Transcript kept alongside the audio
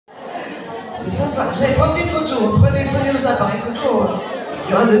C'est sympa. Vous allez prendre des photos. Prenez vos appareils photo.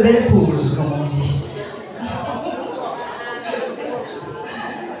 Il y aura de belles poses, comme on dit.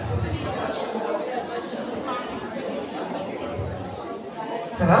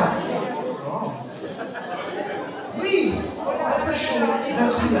 Ça va? Oui, un peu chaud. D'un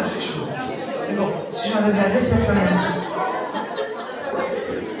coup, là, j'ai chaud. C'est bon. Si j'enlève la veste, ça fait rien.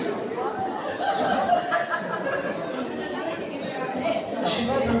 Je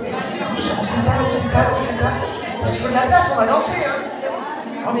sais pas, on s'étale. Parce qu'il faut de la place, on va danser. Hein.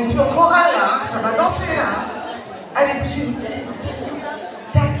 On n'est plus en chorale, là. Hein. Ça va danser, là. Allez, poussez-vous.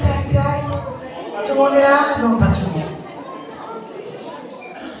 Tac. Tout le monde est là? Non, pas tout le monde.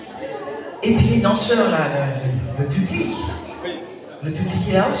 Et puis les danseurs, là, le public. Le public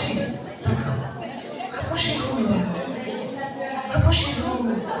est là aussi. D'accord. Rapprochez-vous, mesdames. Rapprochez-vous.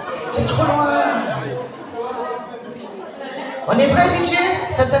 Vous êtes trop loin. On est prêts, DJ?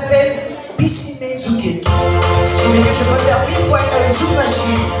 Ça s'appelle Piscine Zoukeski. Si vous voulez, je préfère 1000 fois être avec Zouk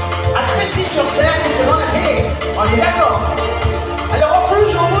Machine. À Crécy-sur-Serre et devant la télé. On est d'accord? Alors on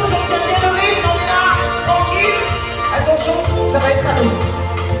bouge, on tient bien le rythme, on est là, tranquille. Attention, ça va être à nous.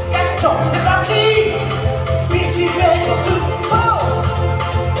 4 temps, c'est parti! Piscine Zouk, pause!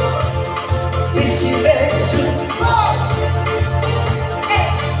 Piscine Zouk, pause!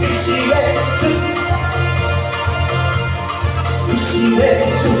 Piscine Zouk.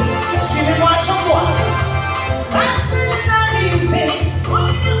 Suivez-moi à chaque fois. Déjà arrivé, on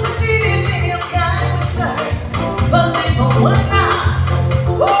est sorti les meilleurs cas de ça. Pensez pour moi là.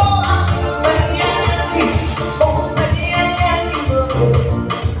 Oh,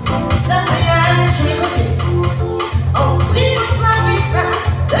 ça fait aller sur les côtés. On prie notre vie là.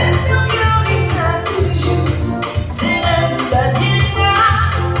 C'est nous qui l'orientent tous les jours. C'est même la vie là.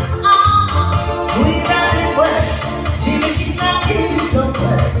 Oui, la réponse. J'ai le cycle qui est en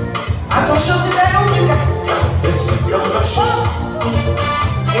place. Attention, c'est la longue étape.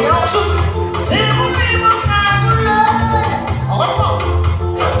 Et là, on souffle. C'est roulé mon vocabulaire. On reprend.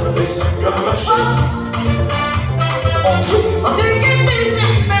 On souffle. On dégaine des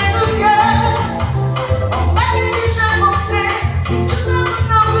séquences au cœur. On bâtit déjà avancé. Tout ça,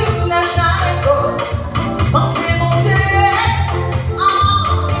 on a envie de la charrette. Pensez monter.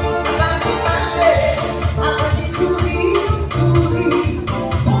 Un petit marché. Un petit courir.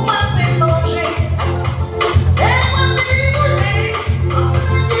 Pour moi, fait manger. Et moi, déboulé. On a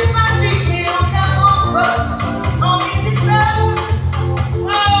dit fatigué en carence. En musique là.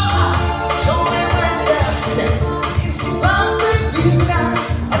 J'en ai resté. Il s'y parle de ville là.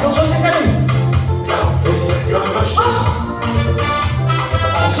 Attention, c'est à nous.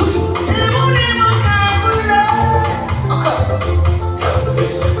 En dessous, c'est roulé mon vocabulaire. Encore.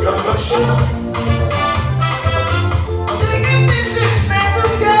 On dégaine des séquences au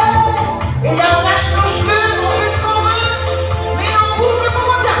cœur. Et là, on lâche nos cheveux, on fait ce qu'on veut. Mais on bouge le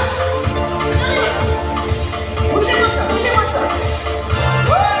moment. Allez, bougez-moi ça.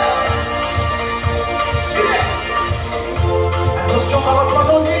 Ouais. Suivez. Attention, on va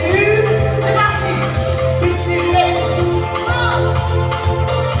reprendre au début. C'est parti. Piscine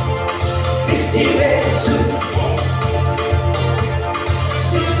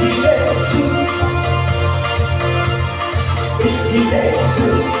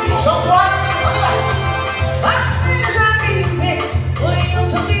Jean droite, on y va. Déjà arrivé, oui, on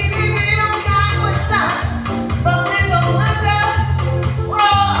sortit des villes en carré, ça. Portez bon malheur.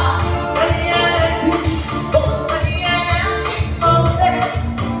 Oh,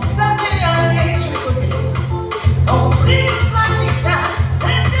 ça fait aller sur les côtés. On prie le trafic là,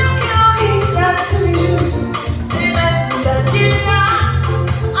 c'est Dieu qui oriente tous les jours. C'est même la vie là.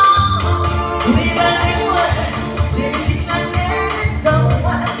 Oui, ben des fois, j'ai musique là qui est dans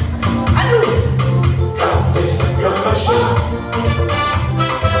moi. À nous.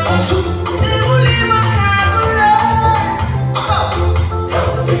 En dessous, c'est roulé mon vocabulaire. Encore.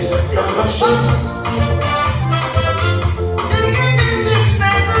 Dégaine des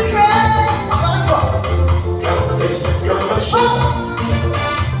séquences au cœur. Encore une fois.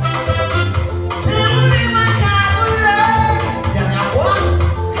 C'est roulé mon vocabulaire. Dernière fois.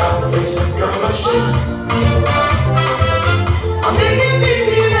 On dégaine des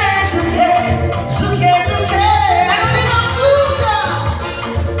séquences au cœur. Alors les morceaux.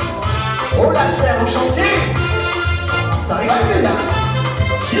 Oh la serre au chantier. Ça rigole plus là.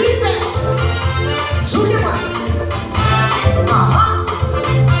 Super. Souvenez-moi ça.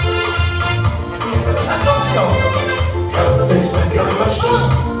 Attention.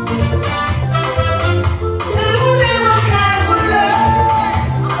 C'est roulé mon vocabulaire.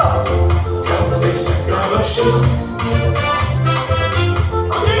 Encore.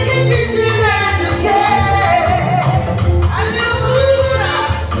 On dégaine des séquences.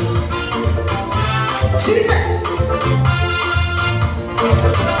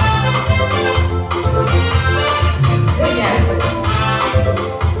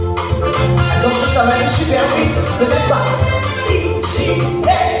 connais pas. Ici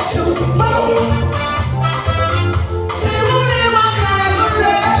et sous bon. C'est où les mains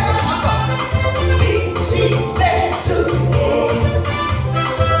ici et sous bon.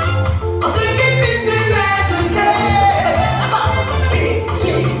 Entre les pistes et les soutiens.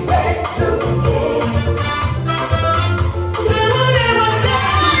 Ici et sous bon. C'est où les mains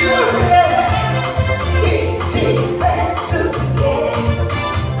ici et sous bon.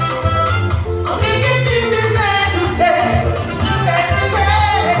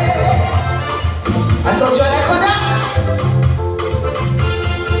 Attention à la coda.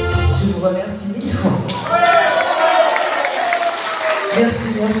 Je vous remercie mille fois. Merci,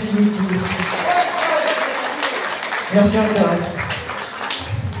 merci beaucoup. Merci encore.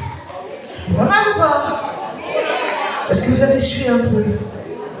 C'était pas mal ou pas? Est-ce que vous avez sué un peu?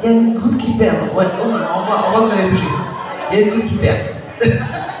 Il y a une goutte qui perd. Ouais, on voit que vous avez bougé. Il y a une goutte qui perd.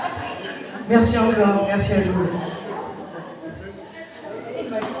 Merci encore, merci à vous.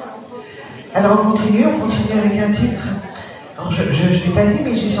 Alors on continue avec un titre. Alors je ne l'ai pas dit,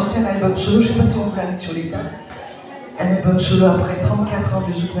 mais j'ai sorti un album solo, je ne sais pas si on l'a mis sur les tables. Un album solo après 34 ans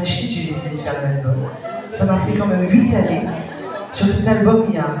de Zouk Machine, j'ai décidé de faire un album. Ça m'a pris quand même 8 années. Sur cet album,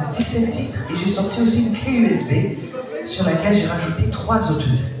 il y a 17 titres et j'ai sorti aussi une clé USB sur laquelle j'ai rajouté 3 autres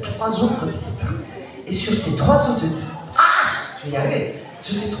titres. Et sur ces 3 autres titres, je vais y arriver.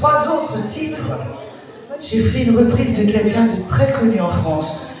 Sur ces 3 autres titres, j'ai fait une reprise de quelqu'un de très connu en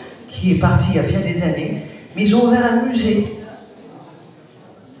France, qui est parti il y a bien des années, mais ils ont ouvert un musée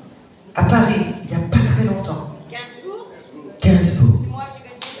à Paris, il n'y a pas très longtemps. Gainsbourg.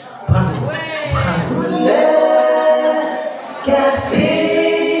 Bravo. Bravo. Le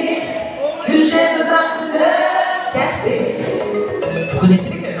café que j'aime ma couleur café. Vous connaissez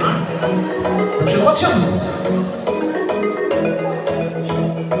les cœurs, hein? Donc je crois sur vous.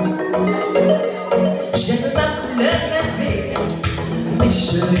 J'aime ma couleur café, mes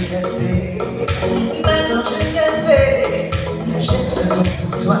cheveux café, ma gorge café. J'aime le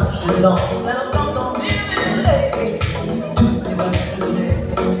pour toi, je danse à l'entendre murmurer. Tous les bracelets,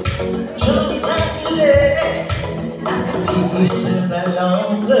 jolis bracelets, qui se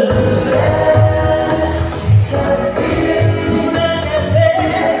balancent.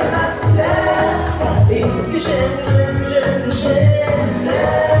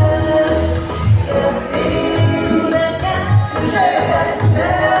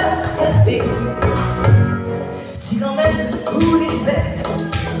 Si quand même vous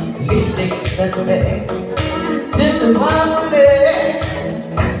l'effet que ça fait de me voir rouler,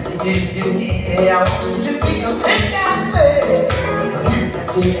 ainsi des yeux et en plus je prie comme un café. Rien qu'à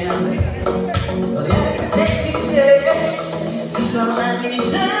t'énerver, rien qu'à t'exciter, ce soir la nuit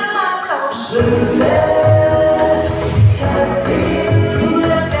je m'accroche. Le café,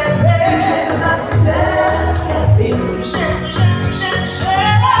 couleur café, que j'aime ma couleur café, que j'aime.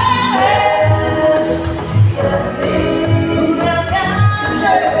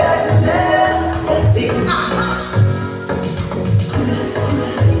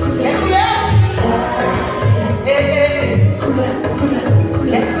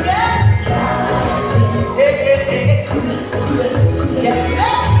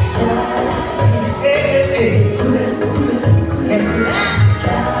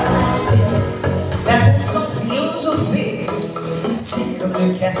 C'est comme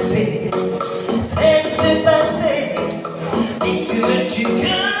le café, très dépassé. Et que veux-tu que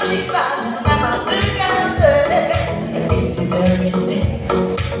j'y fasse ma marque de café? Et c'est terminé,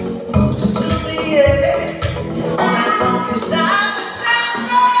 pour tout oublier. On attend que ça se passe.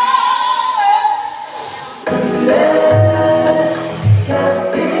 Le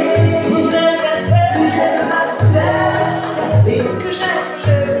café, couleur café, que j'aime ma couleur café, que j'aime.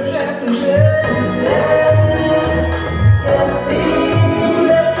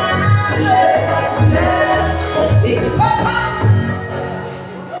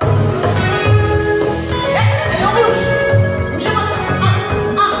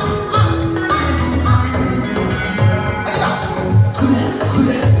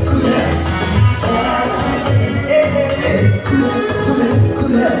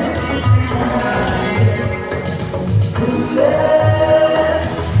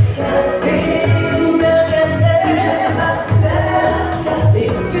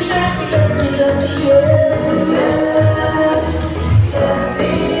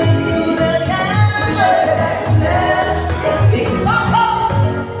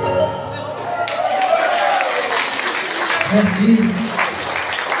 Merci.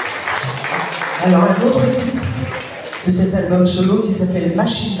 Alors un autre titre de cet album solo qui s'appelle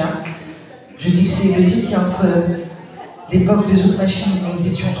Machina. Je dis que c'est le titre qui est entre l'époque de Zouk Machine où nous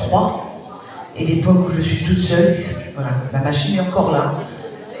étions 3 Et l'époque où je suis toute seule, voilà, la machine est encore là.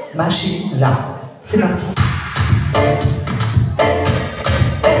 Machine là. C'est parti.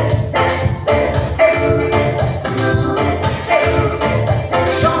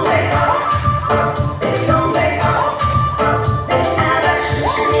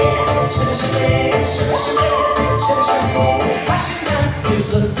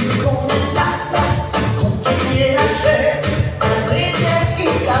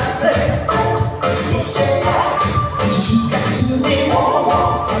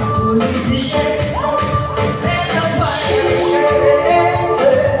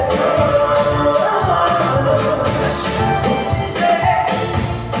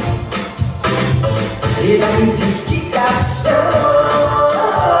 Et la musique qui casse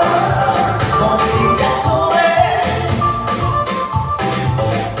quand les garçons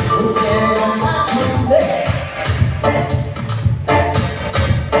au terrain à tourner. Baisse, baisse,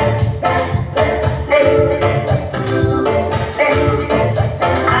 baisse, baisse, baisse,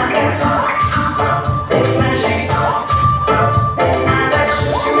 un garçon, des machines, un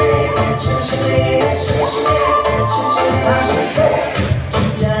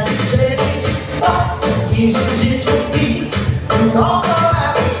il suffit de vie, encore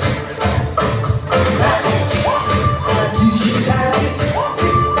la vitesse. La sortie, la digitalisée,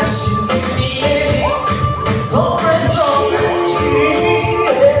 machine numérique, complètement fatiguée.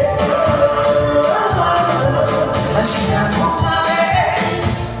 Machine à comparer,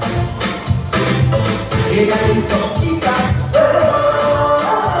 et la lutte qui passe.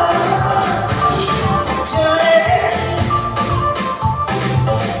 Je vais fonctionner,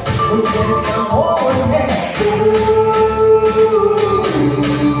 pour quelqu'un revenir.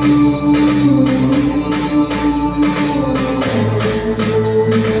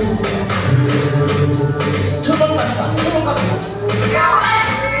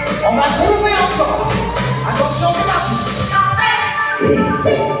 On va trouver ensemble. Attention, c'est parti.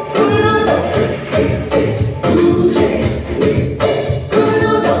 Voulons danser, bouger.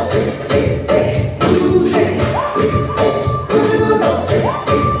 Voulons danser, bouger. Voulons danser,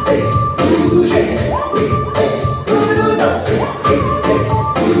 bouger. Voulons danser,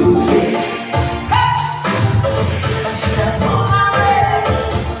 bouger. Machine à comparer.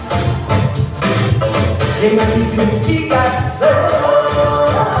 Et ma vie qui casse.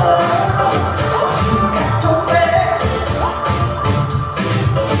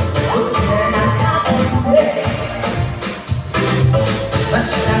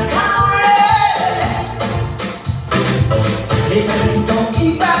 Machine à caler, les mêmes temps qui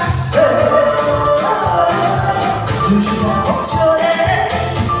passent, toujours à fonctionner.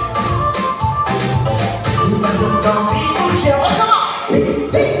 Nous passons dans vie, bouger, on recommence.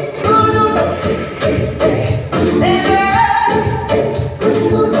 Pour nous danser, pour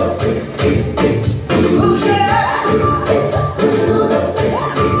nous danser, bouger, pour nous danser,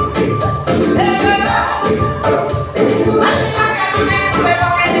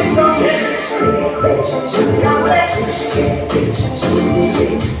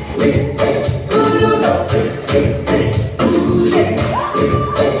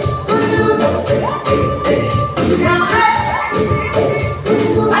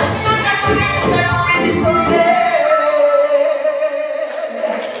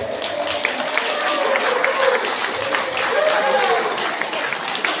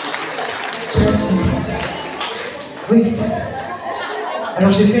 oui.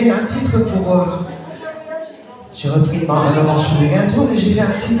 Alors j'ai fait un titre pour... j'ai repris le morceau de Gainsbourg, mais j'ai fait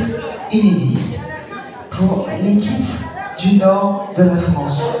un titre inédit pour l'équipe du nord de la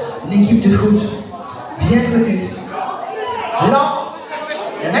France. Une équipe de foot bien connue. Lens.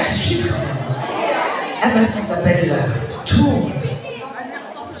 Il y en a qui suivent quand même. Ah ben ça s'appelle Tourne.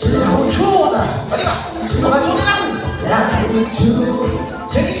 C'est la roue tourne. Allez va, on va tourner la roue. La roue tourne.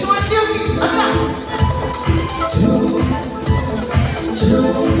 Ceux qui sont ici aussi, allez là. Tourne.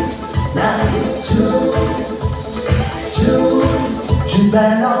 La roue tourne, je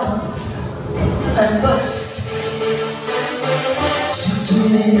balance un poste sur tous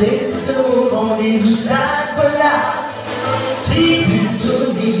mes réseaux, rendez-vous stade, pelade, tribune,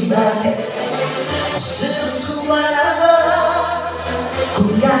 Tony, Barret. On se retrouve à la mort, qu'on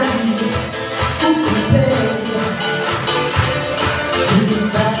gagne ou qu'on perd. Tout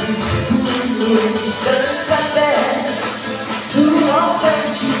arrive fou et tout seul s'appelle. Nous rentrons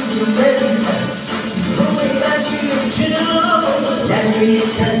sur le même. Il faut évacuer la nuit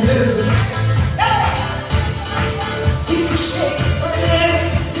est un peu difficile,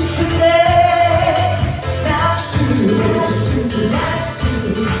 du soleil. Lâche tout, lâche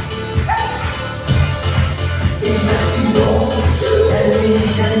tout. Et ça tu montes, la nuit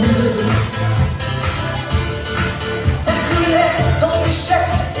est un peu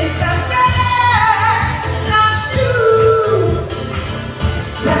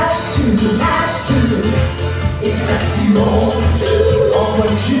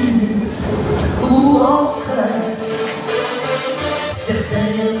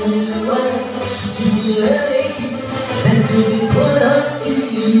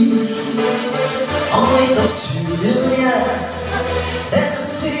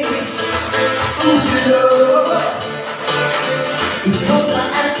ou de l'autre. Il faudra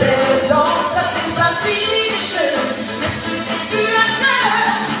un père dans sa pastiche, des tribulations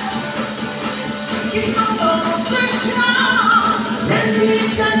qui sont dans notre clan. La nuit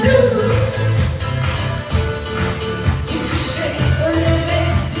est à nous, du coucher au lever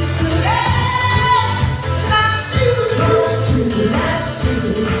du soleil. Lâche-tout, lâche-tout.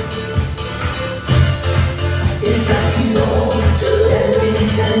 Évacuons toute la nuit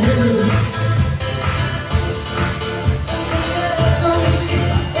est à nous.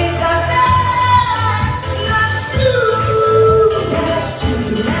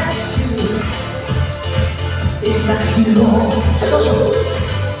 Attention,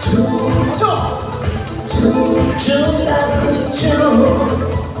 tout la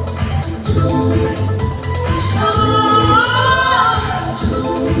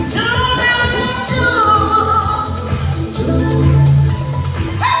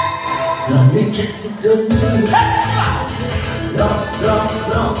la nuit cassée de nuit. Lance, lance,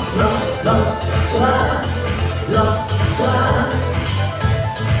 lance, lance, lance-toi, lance-toi.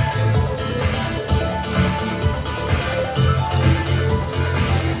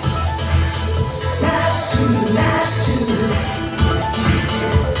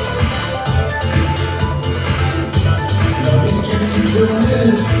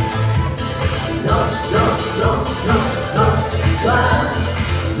 Lance, lance, lance, lance, lance-toi,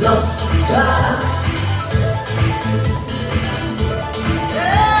 lance-toi.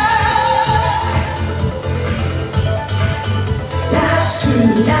 Lâche-tu,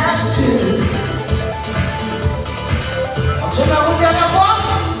 lâche-tu. On tourne la roue une dernière fois.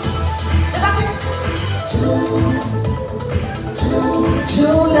 C'est parti.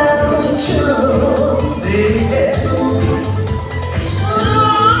 Tourne la roue, baby.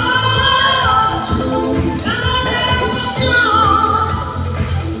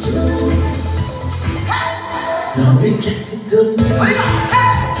 La nuit cassée de nuit.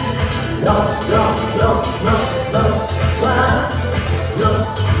 Lance, lance, lance, lance, lance-toi,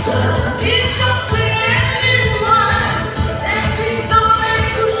 lance-toi. Il chantait la nuit, et puis s'en est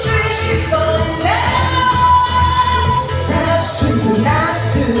couché juste dans l'air. Lâche-tu,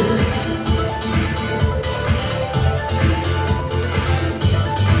 lâche-tu.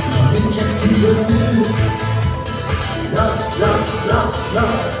 La nuit cassée de nuit. Lance, lance, lance,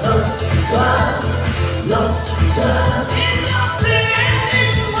 lance, lance-toi, lance-toi. Et danser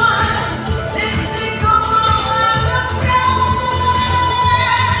avec moi, laissez comment on lancer.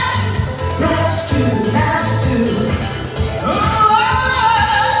 Lâche-tu, lâche-tu. Oh, oh, oh.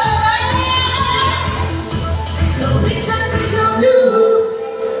 Non, mais que c'est en nous.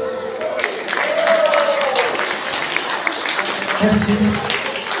 Merci.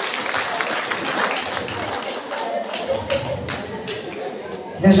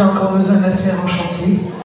 Là, j'ai encore besoin de la serre en chantier.